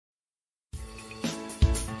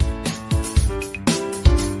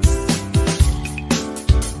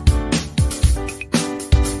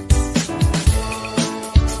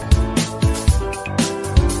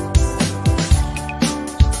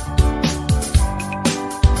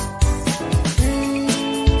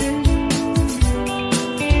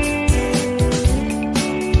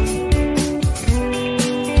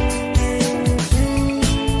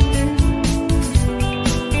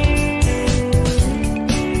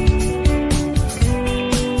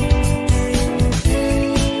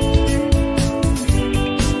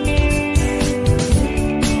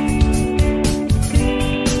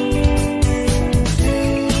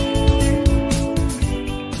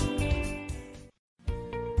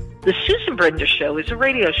The Susan Brender Show is a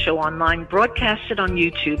radio show online broadcasted on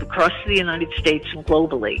YouTube across the United States and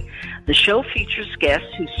globally. The show features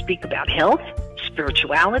guests who speak about health,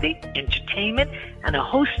 spirituality, entertainment, and a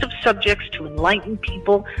host of subjects to enlighten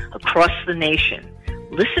people across the nation.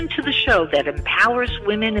 Listen to the show that empowers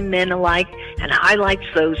women and men alike and highlights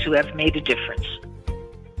those who have made a difference.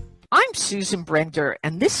 I'm Susan Brender,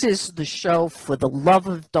 and this is the show for the love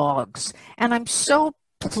of dogs. And I'm so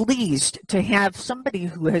pleased to have somebody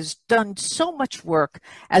who has done so much work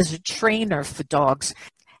as a trainer for dogs,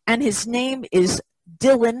 and his name is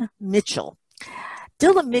Dillon Mitchell.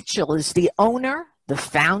 Dillon Mitchell is the owner, the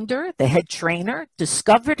founder, the head trainer,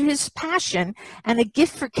 discovered his passion and a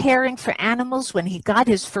gift for caring for animals when he got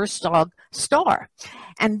his first dog, Star.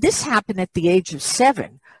 And this happened at the age of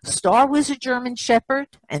 7. Star was a German Shepherd,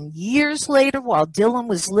 and years later, while Dillon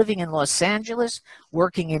was living in Los Angeles,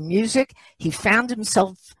 working in music, he found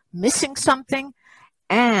himself missing something,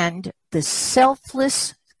 and the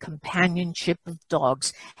selfless companionship of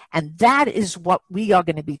dogs. And that is what we are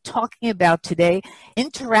going to be talking about today,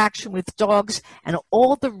 interaction with dogs and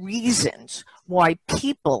all the reasons why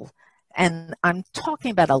people, and I'm talking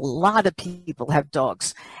about a lot of people, have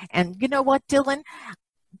dogs. And you know what, Dillon?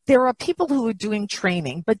 There are people who are doing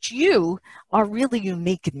training, but you are really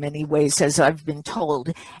unique in many ways, as I've been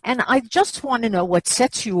told. And I just want to know what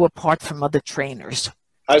sets you apart from other trainers.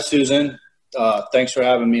 Hi, Susan. Thanks for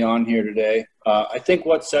having me on here today. I think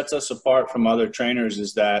what sets us apart from other trainers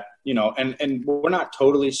is that, and we're not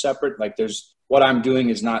totally separate. Like what I'm doing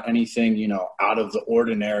is not anything, out of the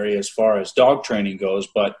ordinary as far as dog training goes,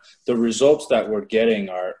 but the results that we're getting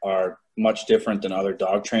are much different than other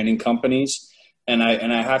dog training companies. And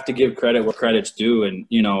I have to give credit where credit's due. And,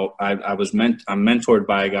 I'm mentored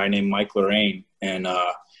by a guy named Mike Lorraine, and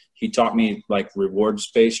he taught me like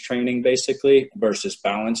rewards-based training basically versus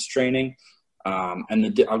balance training.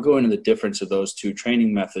 I'll go into the difference of those two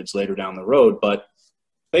training methods later down the road. But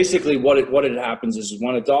basically what it happens is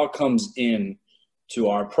when a dog comes in to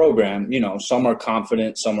our program, some are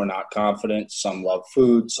confident, some are not confident, some love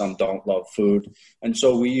food, some don't love food. And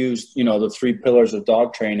so we use, the 3 pillars of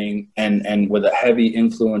dog training and with a heavy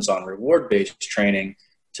influence on reward-based training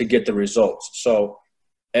to get the results. So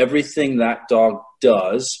everything that dog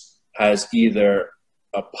does has either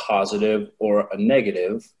a positive or a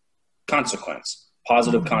negative consequence.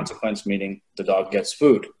 Positive consequence meaning the dog gets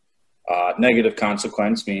food. Negative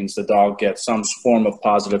consequence means the dog gets some form of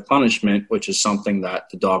positive punishment, which is something that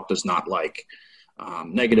the dog does not like.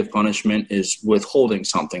 Negative punishment is withholding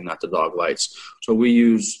something that the dog likes. So we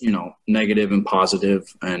use, negative and positive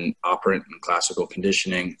and operant and classical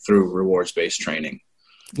conditioning through rewards-based training.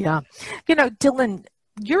 Yeah. Dillon,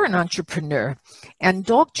 you're an entrepreneur, and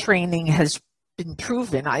dog training has been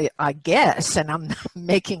proven, I guess, and I'm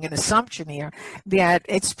making an assumption here, that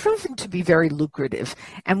it's proven to be very lucrative.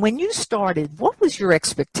 And when you started, what was your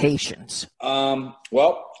expectations?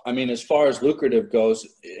 Well, as far as lucrative goes,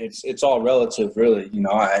 it's all relative, really.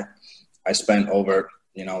 I spent over,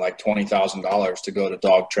 like $20,000 to go to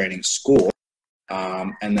dog training school.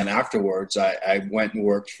 And then afterwards, I went and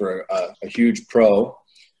worked for a huge pro.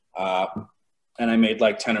 And I made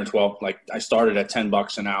like 10 or 12, I started at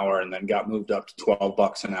 $10 an hour and then got moved up to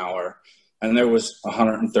 $12 an hour. And there was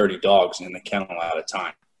 130 dogs in the kennel at a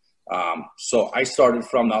time. So I started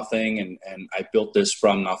from nothing and I built this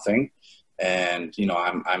from nothing. And,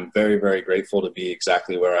 I'm very, very grateful to be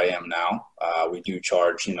exactly where I am now. We do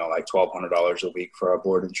charge, like $1,200 a week for our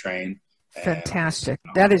board and train. Fantastic.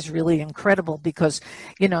 That is really incredible because,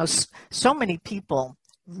 so many people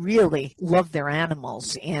really love their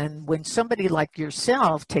animals, and when somebody like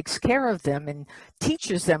yourself takes care of them and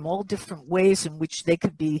teaches them all different ways in which they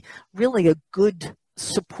could be really a good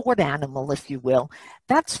support animal, if you will,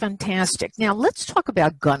 that's fantastic. Now let's talk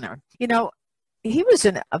about Gunner. He was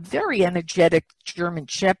a very energetic German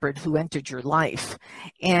Shepherd who entered your life,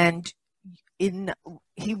 and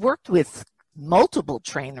he worked with multiple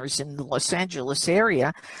trainers in the Los Angeles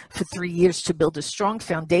area for 3 years to build a strong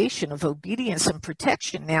foundation of obedience and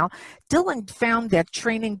protection. Now, Dillon found that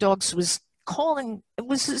training dogs was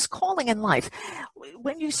his calling in life.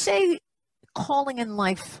 When you say calling in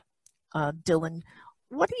life, Dillon,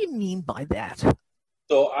 what do you mean by that?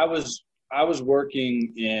 So I was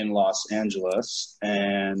working in Los Angeles,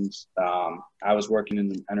 and I was working in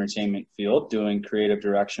the entertainment field doing creative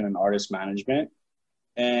direction and artist management.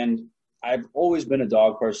 And I've always been a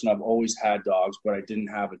dog person. I've always had dogs, but I didn't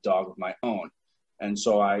have a dog of my own. And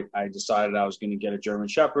so I decided I was going to get a German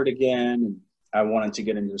Shepherd again. And I wanted to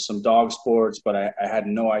get into some dog sports, but I had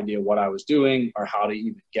no idea what I was doing or how to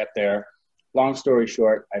even get there. Long story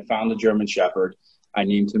short, I found a German Shepherd. I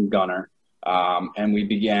named him Gunner. And we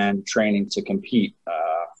began training to compete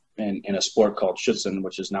in a sport called Schützen,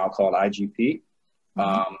 which is now called IGP.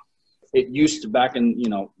 It used to, back in,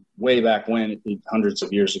 way back when, hundreds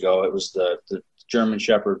of years ago, it was the German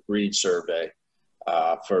Shepherd breed survey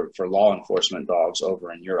for law enforcement dogs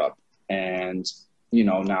over in Europe. And,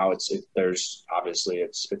 now there's obviously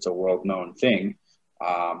it's a world known thing.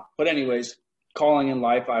 But anyways, calling in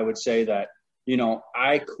life, I would say that,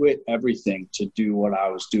 I quit everything to do what I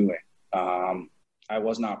was doing. I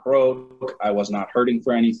was not broke. I was not hurting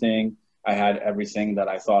for anything. I had everything that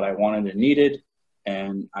I thought I wanted and needed.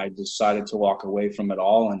 And I decided to walk away from it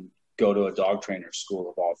all and go to a dog trainer school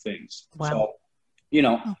of all things. Wow. So,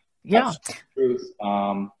 Yeah. that's the truth.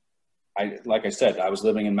 Like I said, I was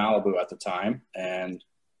living in Malibu at the time, and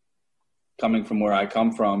coming from where I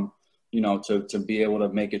come from, to be able to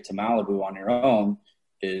make it to Malibu on your own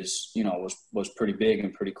is, was pretty big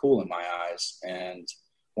and pretty cool in my eyes. And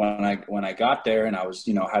when I got there and I was,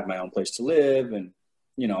 had my own place to live and,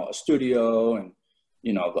 a studio, and,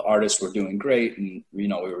 the artists were doing great, and, we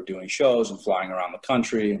were doing shows and flying around the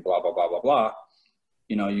country and blah, blah, blah, blah, blah.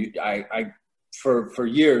 For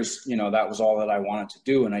years, that was all that I wanted to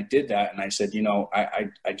do. And I did that. And I said,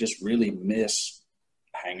 I just really miss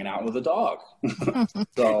hanging out with a dog.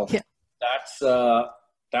 So Yeah.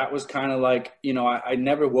 that was kind of like, I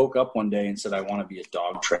never woke up one day and said, I want to be a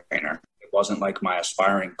dog trainer. It wasn't like my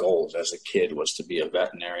aspiring goals as a kid was to be a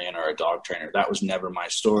veterinarian or a dog trainer. That was never my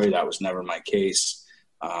story. That was never my case.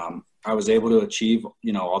 I was able to achieve,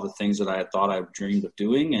 all the things that I had thought I dreamed of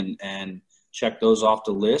doing and check those off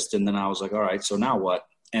the list. And then I was like, all right, so now what?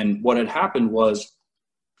 And what had happened was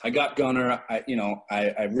I got Gunner.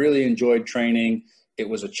 I really enjoyed training. It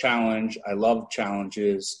was a challenge. I loved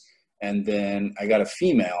challenges. And then I got a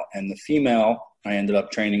female, and the female I ended up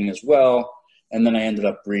training as well. And then I ended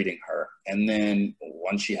up breeding her. And then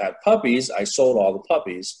once she had puppies, I sold all the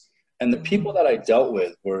puppies. And the people that I dealt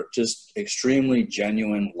with were just extremely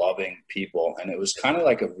genuine, loving people. And it was kind of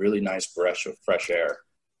like a really nice breath of fresh air.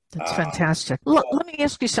 That's fantastic. Let me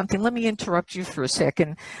ask you something. Let me interrupt you for a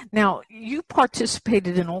second. Now, you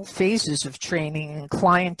participated in all phases of training and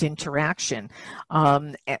client interaction.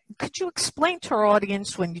 Could you explain to our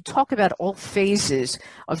audience, when you talk about all phases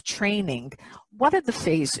of training, what are the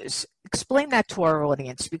phases? Explain that to our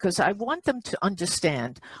audience, because I want them to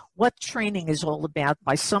understand what training is all about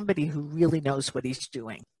by somebody who really knows what he's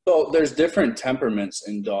doing. So there's different temperaments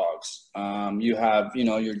in dogs. You have,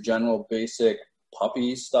 your general basic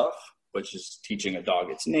puppy stuff, which is teaching a dog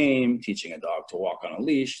its name, teaching a dog to walk on a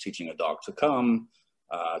leash, teaching a dog to come,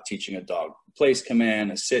 teaching a dog a place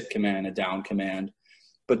command, a sit command, a down command.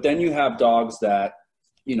 But then you have dogs that,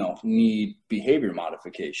 need behavior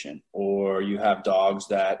modification, or you have dogs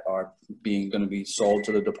that are going to be sold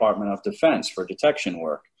to the Department of Defense for detection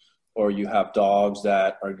work, or you have dogs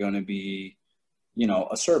that are going to be,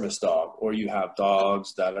 a service dog, or you have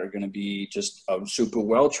dogs that are going to be just a super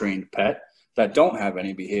well-trained pet that don't have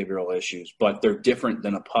any behavioral issues, but they're different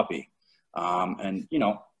than a puppy. And,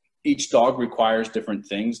 each dog requires different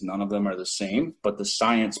things. None of them are the same, but the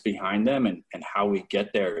science behind them and how we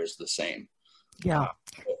get there is the same. Yeah.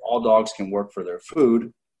 All dogs can work for their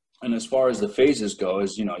food. And as far as the phases go,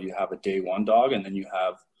 is, you have a day one dog, and then you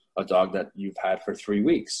have a dog that you've had for 3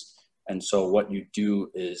 weeks. And so what you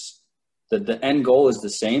do is the end goal is the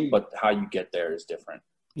same, but how you get there is different.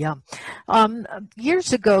 Yeah.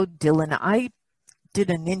 Years ago, Dillon, I did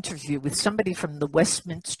an interview with somebody from the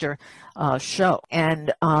Westminster show,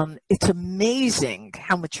 and it's amazing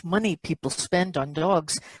how much money people spend on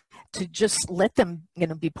dogs to just let them,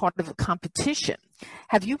 be part of a competition.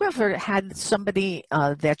 Have you ever had somebody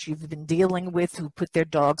that you've been dealing with who put their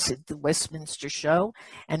dogs at the Westminster show?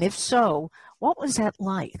 And if so, what was that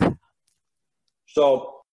like?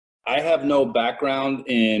 So I have no background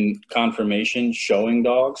in conformation showing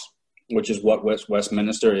dogs, which is what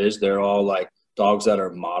Westminster is. They're all like dogs that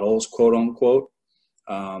are models, quote unquote.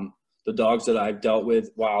 The dogs that I've dealt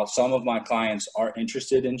with, while some of my clients are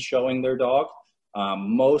interested in showing their dog,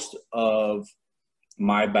 most of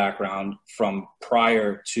my background from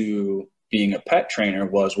prior to being a pet trainer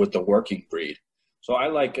was with the working breed. So I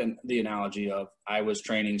like the analogy of I was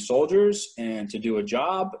training soldiers and to do a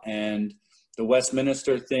job, and the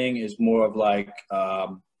Westminster thing is more of like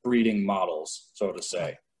breeding models, so to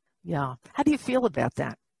say. Yeah. How do you feel about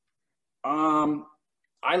that?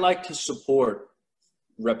 I like to support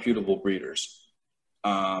reputable breeders.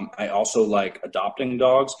 I also like adopting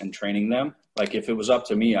dogs and training them. Like if it was up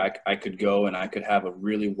to me, I could go and I could have a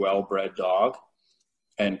really well-bred dog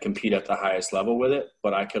and compete at the highest level with it.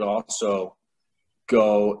 But I could also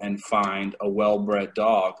go and find a well-bred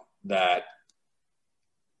dog that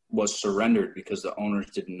was surrendered because the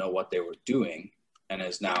owners didn't know what they were doing, and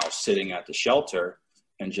is now sitting at the shelter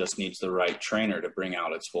and just needs the right trainer to bring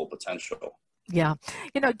out its full potential. Yeah.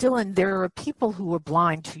 You know, Dillon, there are people who are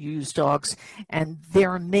blind who use dogs, and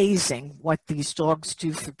they're amazing what these dogs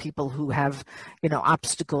do for people who have, you know,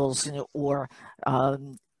 obstacles, you know, or,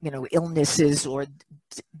 you know, illnesses or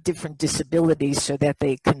different disabilities, so that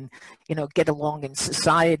they can, you know, get along in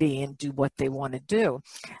society and do what they want to do.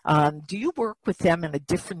 Do you work with them in a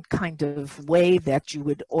different kind of way that you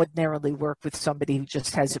would ordinarily work with somebody who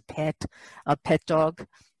just has a pet dog?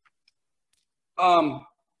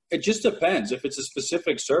 It just depends. If it's a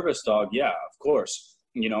specific service dog, yeah, of course.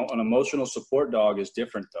 You know, an emotional support dog is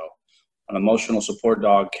different, though. An emotional support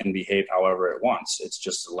dog can behave however it wants. It's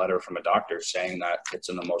just a letter from a doctor saying that it's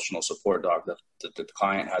an emotional support dog, that the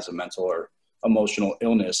client has a mental or emotional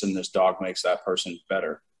illness, and this dog makes that person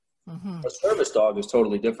better. Mm-hmm. A service dog is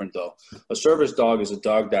totally different, though. A service dog is a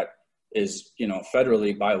dog that is, you know,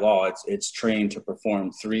 federally by law, it's trained to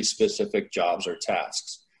perform 3 specific jobs or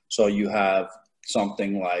tasks. So you have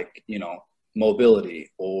something like, you know, mobility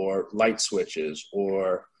or light switches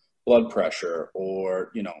or blood pressure or,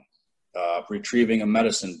 you know, retrieving a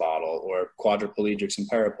medicine bottle or quadriplegics and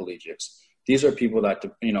paraplegics. These are people that,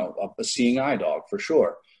 you know, a seeing eye dog for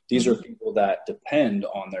sure. These are people that depend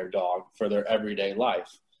on their dog for their everyday life.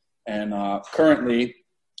 And currently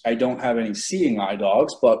I don't have any seeing eye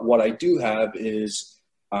dogs, but what I do have is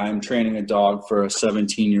I'm training a dog for a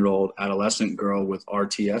 17-year-old adolescent girl with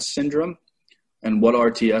RTS syndrome. And what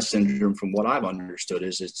RTS syndrome, from what I've understood,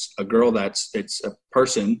 is it's a girl it's a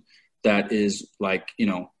person that is like, you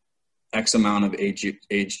know, X amount of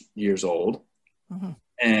age years old. Mm-hmm.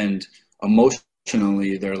 And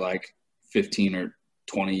emotionally, they're like 15 or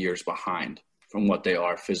 20 years behind from what they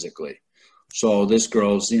are physically. So this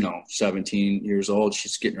girl's, you know, 17 years old.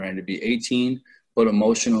 She's getting ready to be 18, but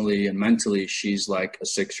emotionally and mentally, she's like a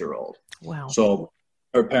 6-year-old. Wow. So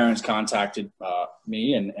her parents contacted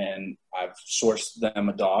me, and I've sourced them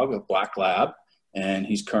a dog, a black lab, and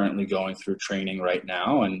he's currently going through training right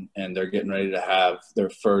now, and they're getting ready to have their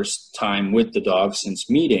first time with the dog since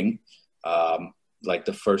meeting. Like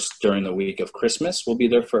during the week of Christmas will be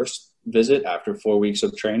their first visit after 4 weeks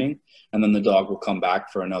of training, and then the dog will come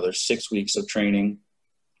back for another 6 weeks of training,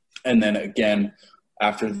 and then again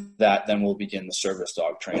after that, then we'll begin the service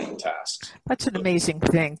dog training tasks. That's an amazing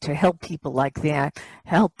thing, to help people like that,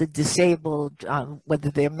 help the disabled, whether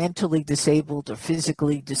they're mentally disabled or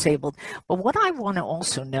physically disabled. But what I want to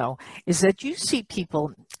also know is that you see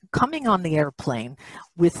people coming on the airplane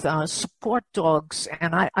with support dogs,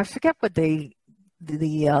 and I forget what the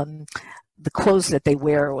clothes that they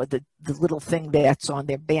wear, or the little thing that's on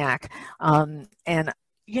their back, and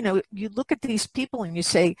you know, you look at these people and you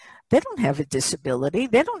say, they don't have a disability,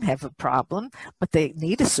 they don't have a problem, but they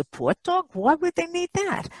need a support dog. Why would they need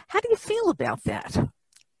that? How do you feel about that?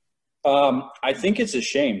 I think it's a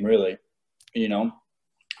shame, really. You know,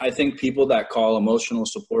 I think people that call emotional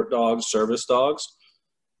support dogs service dogs,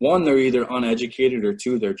 one, they're either uneducated, or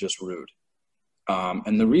 2, they're just rude.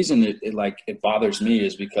 And the reason it bothers me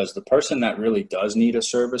is because the person that really does need a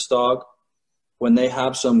service dog, when they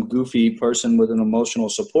have some goofy person with an emotional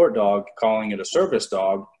support dog calling it a service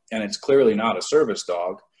dog, and it's clearly not a service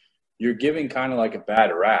dog, you're giving kind of like a bad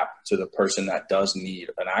rap to the person that does need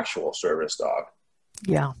an actual service dog.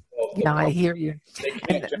 Yeah, I hear you. They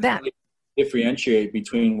can't differentiate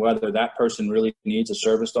between whether that person really needs a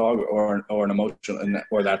service dog or an emotional,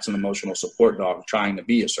 or that's an emotional support dog trying to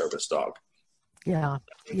be a service dog. Yeah.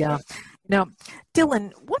 Now,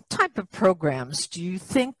 Dillon, what type of programs do you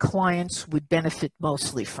think clients would benefit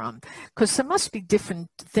mostly from? Because there must be different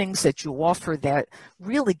things that you offer that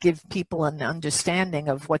really give people an understanding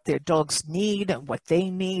of what their dogs need and what they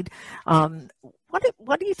need. What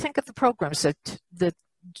do you think of the programs that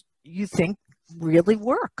you think really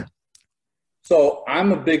work? So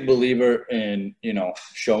I'm a big believer in, you know,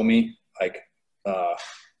 show me, like,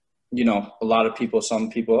 you know, a lot of people, some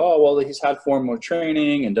people, oh, well, he's had formal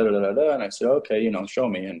training and da-da-da-da. And I said, okay, you know, show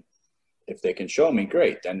me. And if they can show me,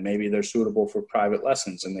 great. Then maybe they're suitable for private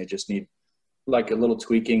lessons and they just need like a little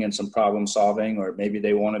tweaking and some problem solving, or maybe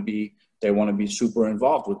they want to be super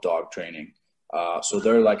involved with dog training. So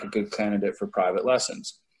they're like a good candidate for private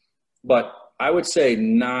lessons. But I would say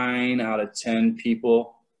 9 out of 10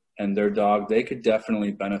 people and their dog, they could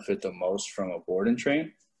definitely benefit the most from a board and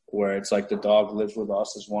train, where it's like the dog lives with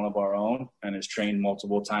us as one of our own and is trained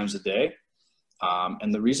multiple times a day.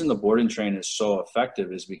 And the reason the board and train is so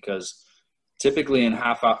effective is because typically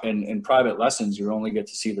in private lessons, you only get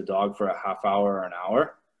to see the dog for a half hour or an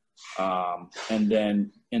hour. And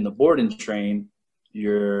then in the board and train,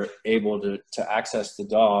 you're able to access the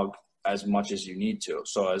dog as much as you need to.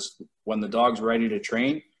 So as when the dog's ready to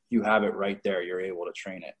train, you have it right there. You're able to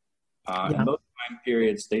train it. And those time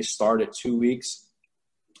periods, they start at 2 weeks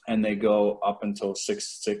and they go up until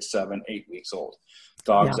 6, 7, 8 weeks old.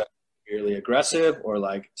 Dogs that are severely aggressive or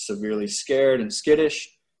like severely scared and skittish,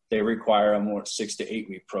 they require a more 6 to 8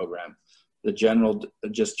 week program. The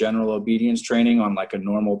general obedience training on like a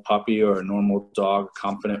normal puppy or a normal dog, a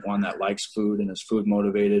confident one that likes food and is food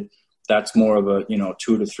motivated, that's more of a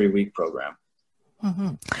 2 to 3 week program.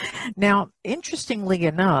 Mm-hmm. Now, interestingly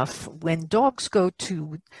enough, when dogs go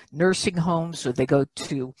to nursing homes or they go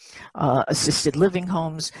to assisted living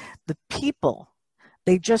homes, the people,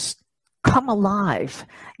 they just come alive.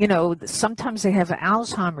 Sometimes they have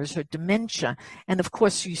Alzheimer's or dementia. And of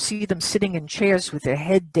course, you see them sitting in chairs with their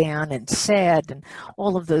head down and sad and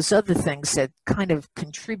all of those other things that kind of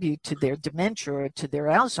contribute to their dementia or to their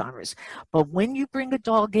Alzheimer's. But when you bring a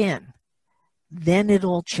dog in, then it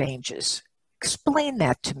all changes. Explain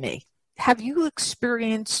that to me. Have you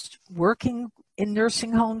experienced working in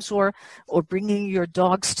nursing homes or bringing your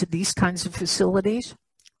dogs to these kinds of facilities?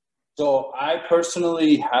 So I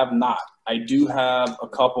personally have not. I do have a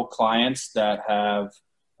couple clients that have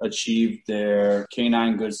achieved their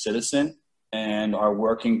canine good citizen and are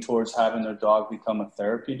working towards having their dog become a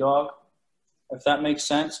therapy dog, if that makes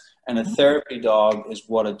sense. And a therapy dog is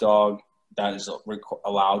what a dog that is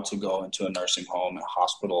allowed to go into a nursing home and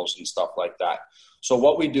hospitals and stuff like that. So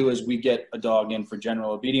what we do is we get a dog in for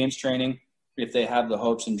general obedience training. If they have the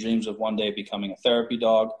hopes and dreams of one day becoming a therapy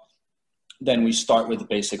dog, then we start with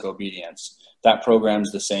basic obedience. That program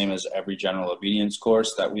is the same as every general obedience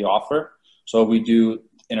course that we offer. So we do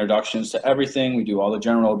introductions to everything. We do all the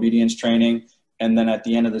general obedience training. And then at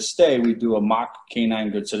the end of the stay, we do a mock canine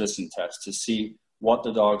good citizen test to see what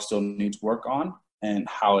the dog still needs work on and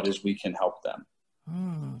how it is we can help them.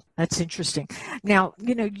 That's interesting. Now,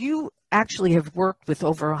 you actually have worked with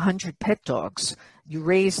over 100 pet dogs. You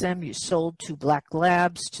raised them, you sold 2 black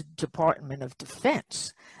labs to the Department of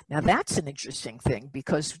Defense. Now, that's an interesting thing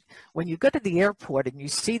because when you go to the airport and you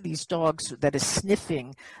see these dogs that are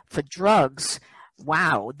sniffing for drugs,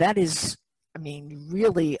 wow, that is,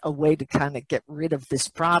 really a way to kind of get rid of this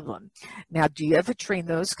problem. Now, do you ever train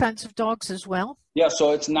those kinds of dogs as well? Yeah,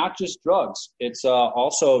 so it's not just drugs. It's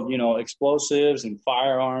also, explosives and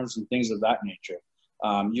firearms and things of that nature.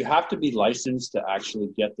 You have to be licensed to actually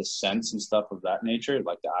get the scents and stuff of that nature,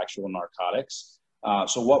 like the actual narcotics.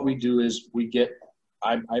 So what we do is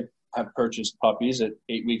I have purchased puppies at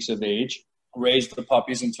 8 weeks of age, raised the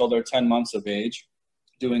puppies until they're 10 months of age,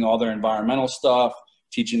 doing all their environmental stuff,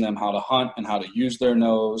 teaching them how to hunt and how to use their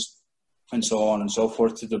nose and so on and so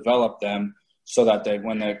forth to develop them so that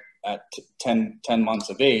when they're at 10 months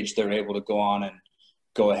of age, they're able to go on and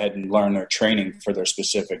go ahead and learn their training for their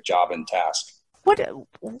specific job and task.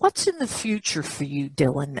 What's in the future for you,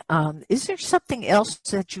 Dillon? Is there something else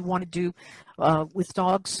that you want to do with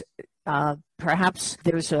dogs? Perhaps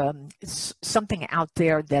there's something out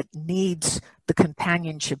there that needs the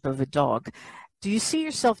companionship of a dog. Do you see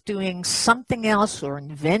yourself doing something else or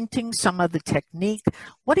inventing some other technique?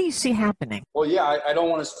 What do you see happening? Well, yeah, I don't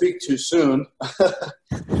want to speak too soon.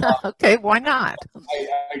 Okay, why not?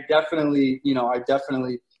 I definitely,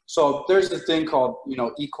 so there's this thing called,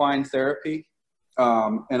 equine therapy.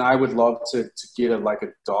 And I would love to get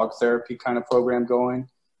a dog therapy kind of program going.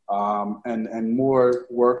 And more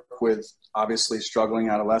work with obviously struggling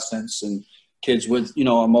adolescents and kids with,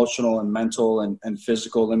 emotional and mental and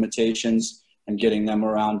physical limitations and getting them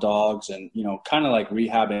around dogs and, kind of like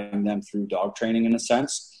rehabbing them through dog training in a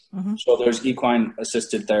sense. Mm-hmm. So there's equine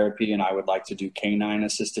assisted therapy and I would like to do canine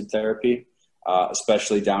assisted therapy,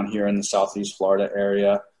 especially down here in the Southeast Florida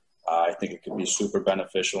area. I think it could be super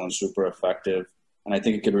beneficial and super effective. And I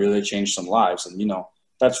think it could really change some lives. And,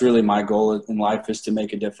 that's really my goal in life is to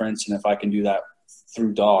make a difference. And if I can do that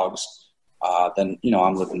through dogs, then,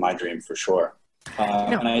 I'm living my dream for sure.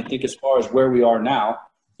 And I think as far as where we are now,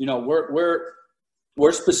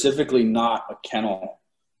 we're specifically not a kennel.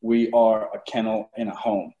 We are a kennel in a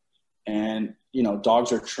home. And,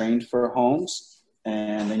 dogs are trained for homes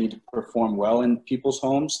and they need to perform well in people's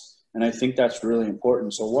homes. And I think that's really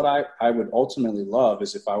important. So what I would ultimately love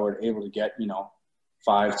is if I were able to get,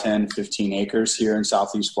 5, 10, 15 acres here in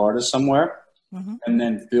Southeast Florida somewhere, mm-hmm. and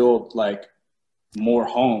then build more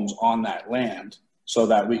homes on that land so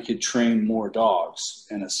that we could train more dogs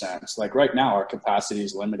in a sense. Like right now, our capacity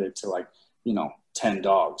is limited to 10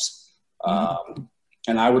 dogs. Mm-hmm.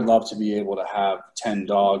 And I would love to be able to have 10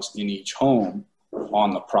 dogs in each home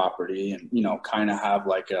on the property and, kind of have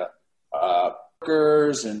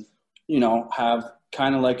workers and, have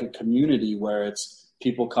kind of like a community where it's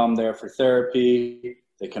people come there for therapy.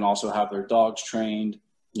 They can also have their dogs trained.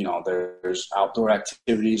 You know, there's outdoor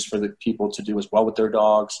activities for the people to do as well with their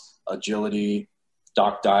dogs, agility,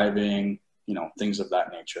 dock diving, you know, things of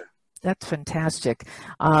that nature. That's fantastic.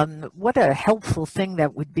 What a helpful thing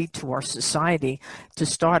that would be to our society to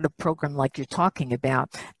start a program like you're talking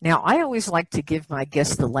about. Now, I always like to give my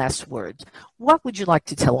guests the last word. What would you like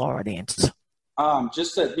to tell our audience?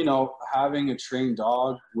 Just that, you know, having a trained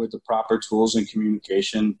dog with the proper tools and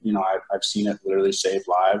communication, you know, I've seen it literally save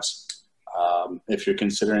lives. If you're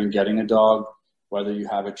considering getting a dog, whether you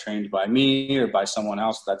have it trained by me or by someone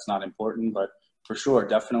else, that's not important, but for sure,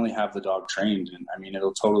 definitely have the dog trained. And I mean,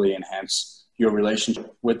 it'll totally enhance your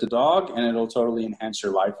relationship with the dog, and it'll totally enhance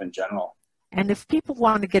your life in general. And if people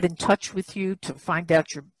want to get in touch with you to find out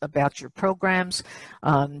about your programs,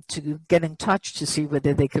 to get in touch to see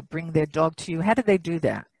whether they could bring their dog to you, how do they do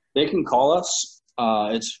that? They can call us.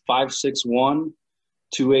 It's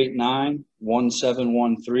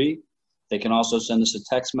 561-289-1713. They can also send us a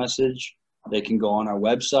text message. They can go on our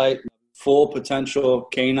website,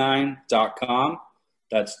 fullpotentialcanine.com.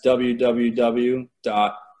 That's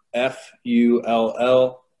www.fullpot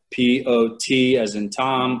as in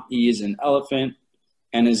Tom, E as in elephant,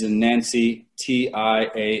 N as in Nancy,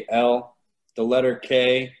 TIAL, the letter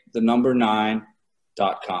K, the number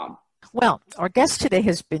 9.com. Well, our guest today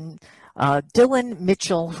has been Dillon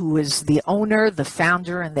Mitchell, who is the owner, the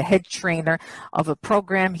founder, and the head trainer of a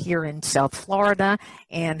program here in South Florida,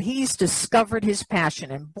 and he's discovered his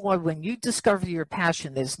passion. And boy, when you discover your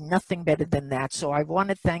passion, there's nothing better than that. So I want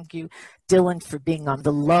to thank you, Dillon, for being on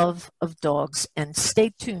The Love of Dogs, and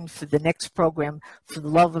stay tuned for the next program for The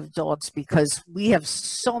Love of Dogs, because we have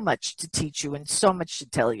so much to teach you and so much to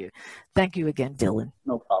tell you. Thank you again, Dillon.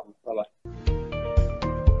 No problem.